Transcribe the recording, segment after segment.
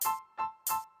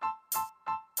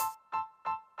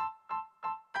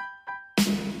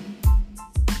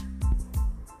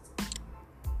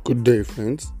Good day,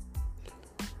 friends.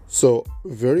 So,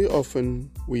 very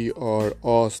often we are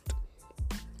asked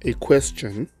a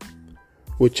question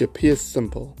which appears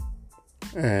simple,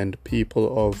 and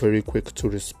people are very quick to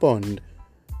respond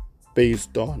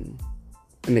based on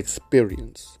an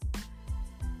experience.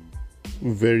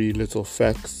 Very little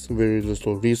facts, very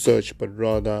little research, but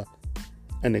rather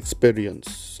an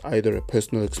experience, either a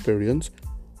personal experience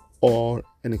or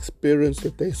an experience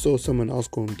that they saw someone else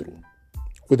going through,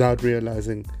 without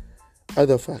realizing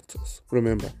other factors.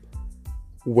 Remember,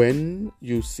 when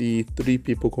you see 3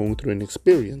 people going through an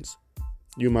experience,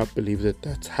 you might believe that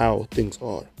that's how things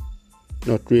are,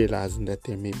 not realizing that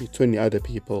there may be 20 other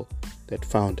people that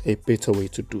found a better way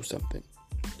to do something.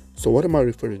 So what am I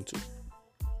referring to?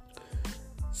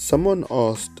 Someone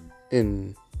asked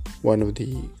in one of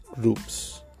the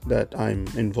groups that I'm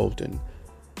involved in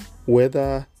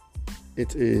whether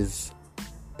it is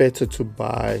better to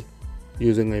buy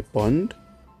using a bond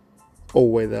or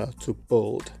whether to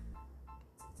build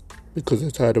because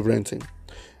they're tired of renting.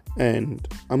 And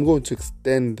I'm going to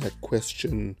extend that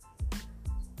question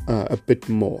a bit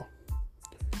more.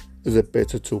 Is it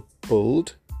better to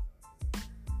build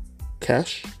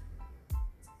cash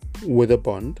with a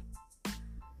bond,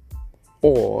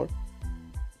 or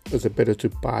is it better to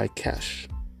buy cash?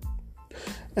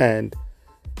 And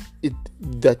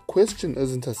that question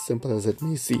isn't as simple as it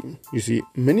may seem. You see,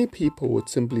 many people would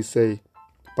simply say,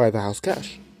 buy the house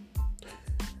cash.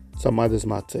 Some others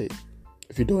might say,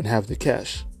 if you don't have the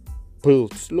cash,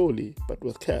 build slowly but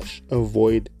with cash.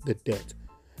 Avoid the debt.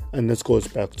 And this goes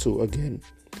back to, again,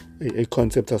 a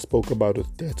concept I spoke about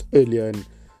with debt earlier, and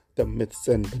the myths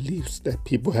and beliefs that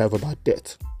people have about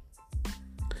debt.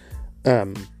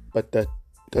 But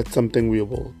that's something we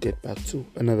will get back to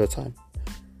another time.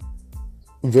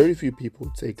 Very few people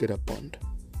would say get a bond.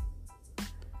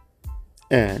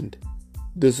 And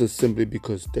this is simply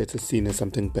because debt is seen as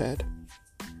something bad,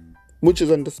 which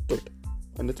is understood,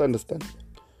 and it's understandable.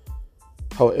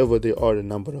 However, there are a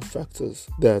number of factors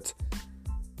that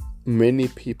many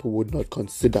people would not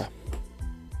consider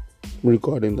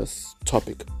regarding this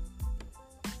topic.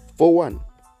 For one,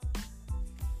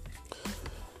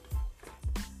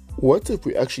 what if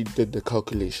we actually did the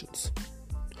calculations?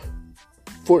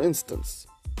 For instance,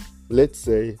 let's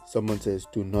say someone says,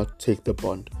 do not take the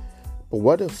bond. But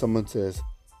what if someone says,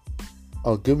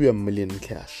 I'll give you $1 million in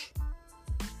cash.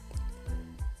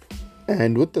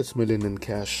 And with this $1 million in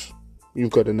cash,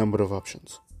 you've got a number of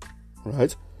options,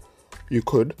 right? You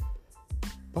could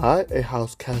buy a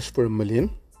house cash for $1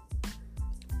 million,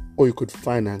 or you could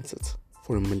finance it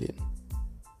for $1 million.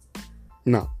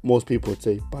 Now, most people would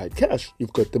say, buy it cash.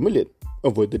 You've got the $1 million.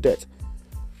 Avoid the debt.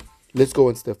 Let's go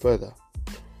one step further.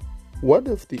 What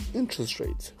if the interest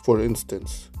rate, for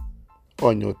instance,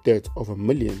 on your debt of $1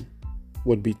 million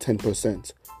would be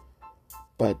 10%,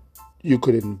 but you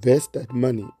could invest that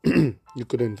money. You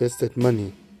could invest that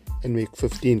money and make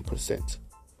 15%.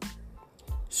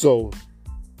 So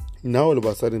now all of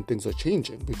a sudden things are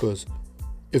changing, because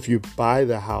if you buy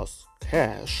the house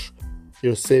cash,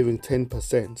 you're saving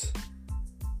 10%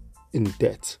 in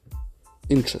debt,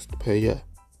 interest per year.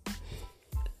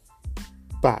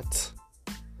 But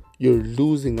you're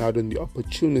losing out on the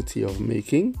opportunity of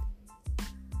making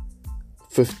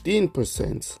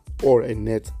 15% or a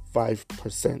net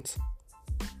 5%.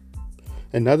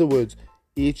 In other words,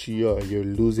 each year you're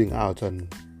losing out on,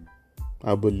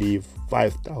 I believe,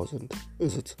 5,000.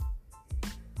 Is it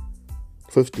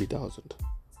 50,000?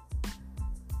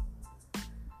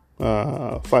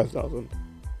 5,000.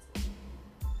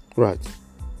 Right,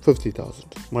 50,000.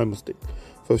 My mistake.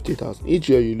 50,000. Each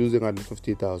year you're losing out on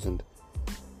 50,000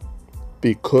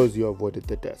 because you avoided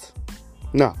the debt.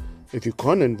 Now, if you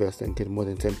can't invest and get more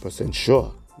than 10%,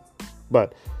 sure.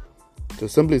 But to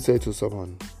simply say to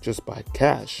someone, just buy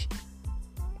cash,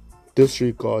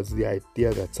 disregards the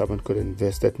idea that someone could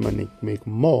invest that money, make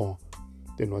more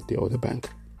than what they owe the bank.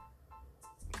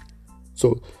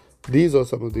 So these are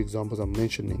some of the examples I'm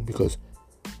mentioning, because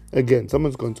again,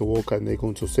 someone's going to walk and they're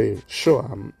going to say,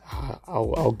 sure,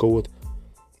 I'll go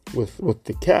with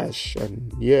the cash,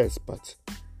 and yes, but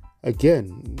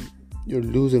again, you're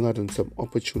losing out on some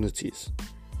opportunities.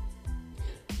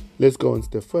 Let's go one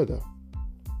step further.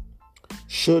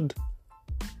 Should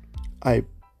I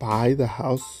buy the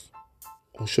house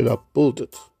or should I build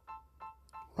it?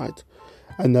 Right?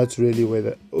 And that's really where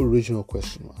the original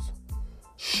question was.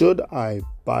 Should I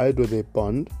buy it with a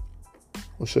bond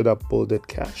or should I build it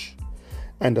cash?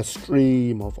 And a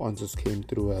stream of answers came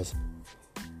through as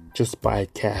just buy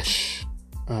cash.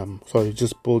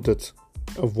 Just build it.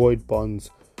 Avoid bonds.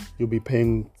 You'll be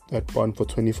paying that bond for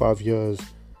 25 years.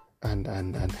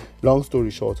 And long story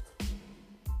short,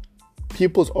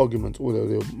 people's arguments, although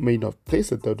they may not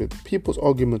place it that way, people's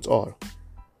arguments are,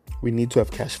 we need to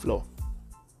have cash flow.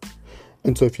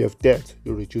 And so if you have debt,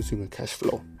 you're reducing your cash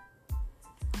flow.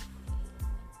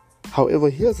 However,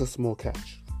 here's a small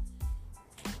catch.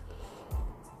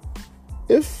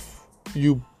 If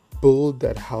you build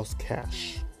that house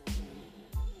cash,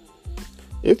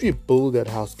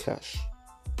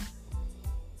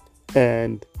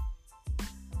 and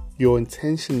your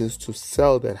intention is to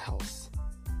sell that house,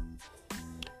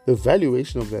 the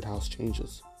valuation of that house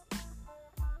changes.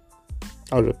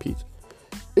 I'll repeat.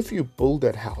 If you build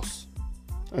that house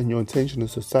and your intention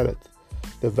is to sell it,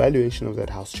 the valuation of that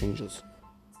house changes.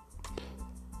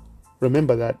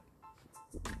 Remember that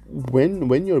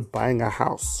when you're buying a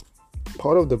house,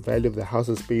 part of the value of the house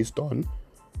is based on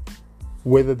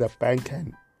whether the bank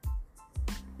can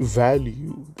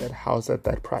value that house at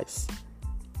that price.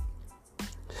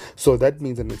 So that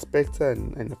means an inspector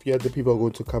and a few other people are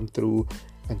going to come through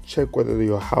and check whether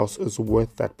your house is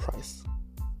worth that price.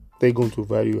 They're going to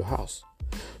value your house.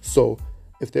 So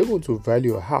if they're going to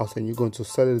value a house and you're going to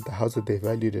sell it at the house that they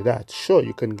valued it at, sure,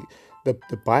 you can. The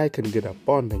buyer can get a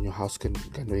bond and your house can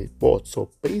be bought. So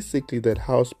basically that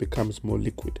house becomes more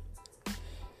liquid.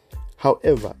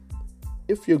 However,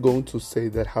 if you're going to say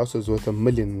that house is worth $1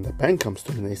 million and the bank comes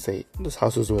to and they say this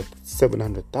house is worth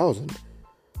 700,000,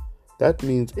 that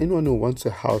means anyone who wants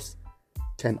a house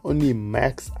can only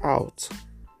max out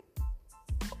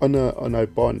on a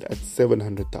bond at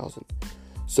 700,000.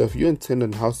 So if you intend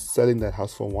on selling that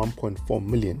house for 1.4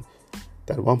 million,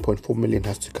 that 1.4 million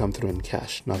has to come through in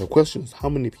cash. Now the question is, how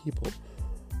many people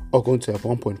are going to have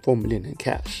 1.4 million in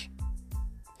cash?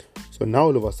 So now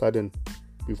all of a sudden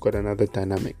we've got another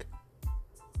dynamic.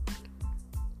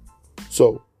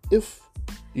 So if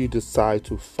you decide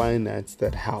to finance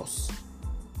that house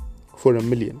for $1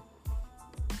 million,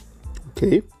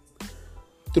 okay,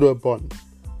 through a bond,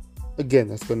 again,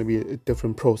 that's going to be a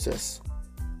different process.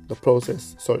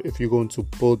 If you're going to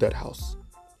build that house,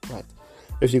 right?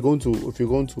 If you're going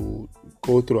to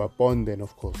go through a bond, then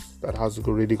of course that house is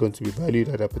already going to be valued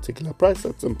at a particular price.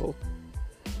 That's simple.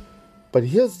 But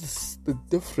here's the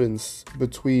difference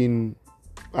between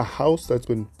a house that's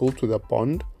been built with a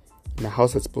bond and a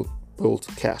house that's built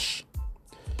cash.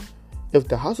 If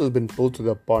the house has been built with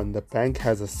a bond, the bank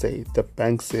has a say. The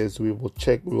bank says we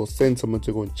will send someone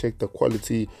to go and check the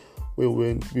quality. We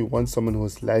want someone who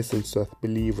is licensed to, I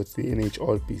believe it's the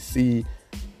NHRBC,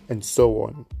 and so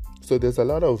on. So there's a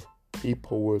lot of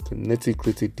paperwork and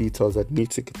nitty-gritty details that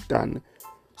need to get done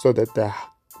so that the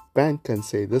bank can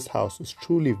say this house is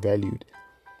truly valued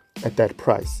at that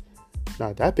price.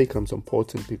 Now that becomes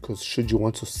important because should you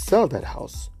want to sell that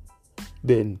house,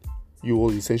 then you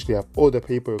will essentially have all the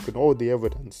paperwork and all the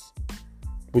evidence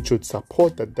which would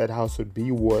support that house would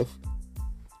be worth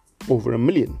over $1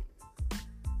 million.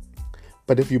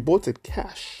 But if you bought it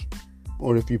cash,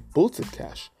 or if you built it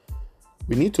cash,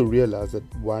 we need to realize that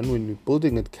when you're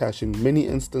building it cash, in many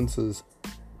instances,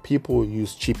 people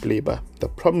use cheap labor. The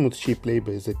problem with cheap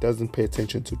labor is it doesn't pay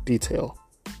attention to detail.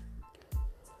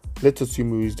 Let's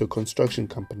assume we used a construction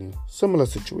company. Similar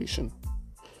situation.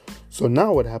 So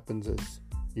now what happens is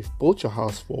you've built your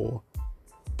house for,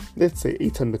 let's say,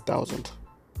 800,000,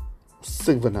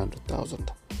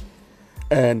 700,000,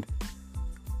 and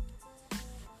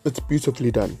it's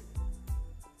beautifully done.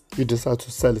 You decide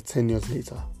to sell it 10 years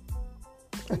later.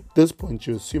 At this point,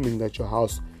 you're assuming that your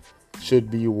house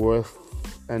should be worth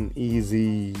an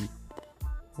easy,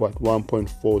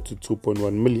 1.4 to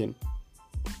 2.1 million,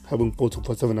 having bought it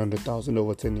for 700,000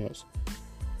 over 10 years.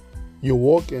 You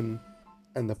walk in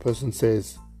and the person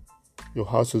says, your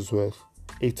house is worth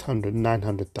 800,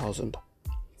 900,000.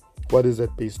 What is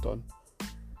that based on?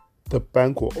 The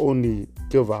bank will only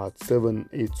give out 7,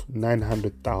 8,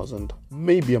 900,000,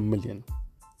 maybe $1 million.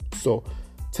 So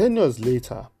 10 years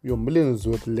later, your $1 million is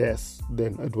worth less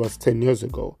than it was 10 years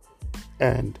ago.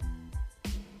 And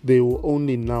they will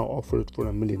only now offer it for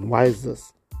 $1 million. Why is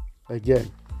this?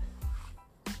 Again,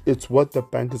 it's what the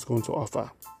bank is going to offer.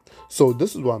 So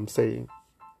this is what I'm saying.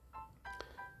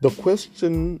 The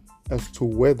question as to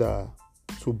whether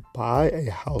to buy a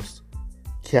house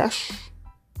cash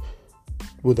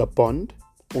with a bond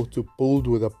or to build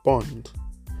with a bond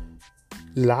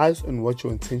lies in what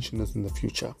your intention is in the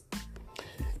future.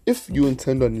 If you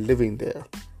intend on living there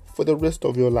for the rest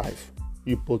of your life,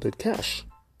 you build it cash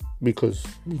because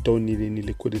you don't need any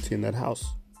liquidity in that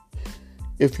house.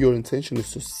 If your intention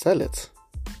is to sell it,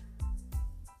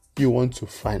 you want to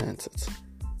finance it.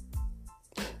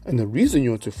 And the reason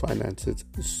you want to finance it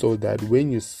is so that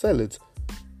when you sell it,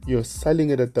 you're selling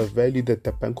it at the value that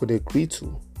the bank would agree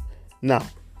to. Now,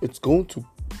 it's going to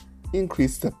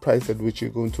increase the price at which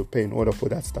you're going to pay in order for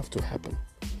that stuff to happen.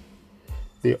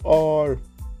 There are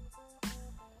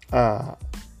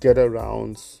get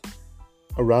around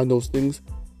those things,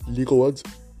 legal words,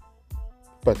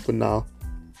 but for now,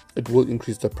 it will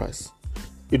increase the price.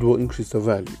 It will increase the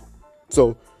value.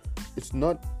 So it's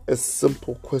not a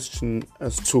simple question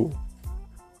as to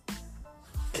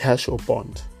cash or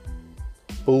bond,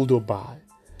 build or buy.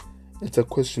 It's a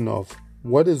question of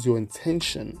what is your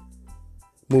intention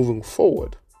moving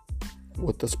forward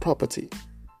with this property.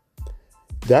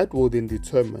 That will then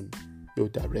determine your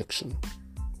direction.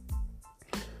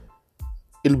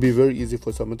 It'll be very easy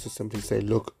for someone to simply say,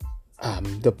 look,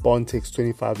 the bond takes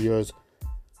 25 years.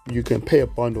 You can pay a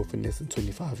bond off in less than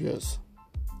 25 years.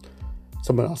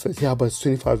 Someone else says, yeah, but it's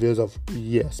 25 years of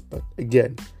yes. But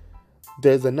again,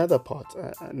 there's another part,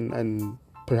 and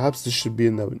perhaps this should be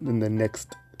in the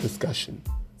next discussion.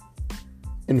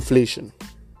 Inflation.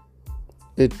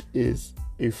 It is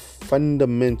a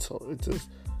fundamental, it is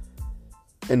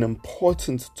an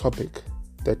important topic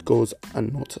that goes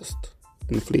unnoticed.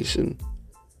 Inflation,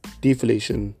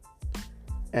 deflation,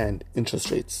 and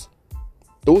interest rates.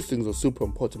 Those things are super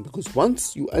important because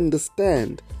once you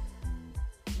understand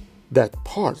that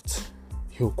part,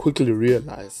 you'll quickly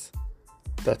realize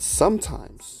that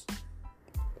sometimes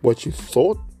what you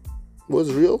thought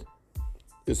was real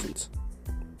isn't.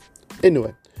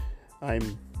 Anyway,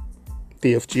 I'm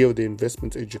the FG of the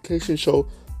Investment Education Show,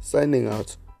 signing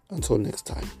out until next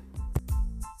time.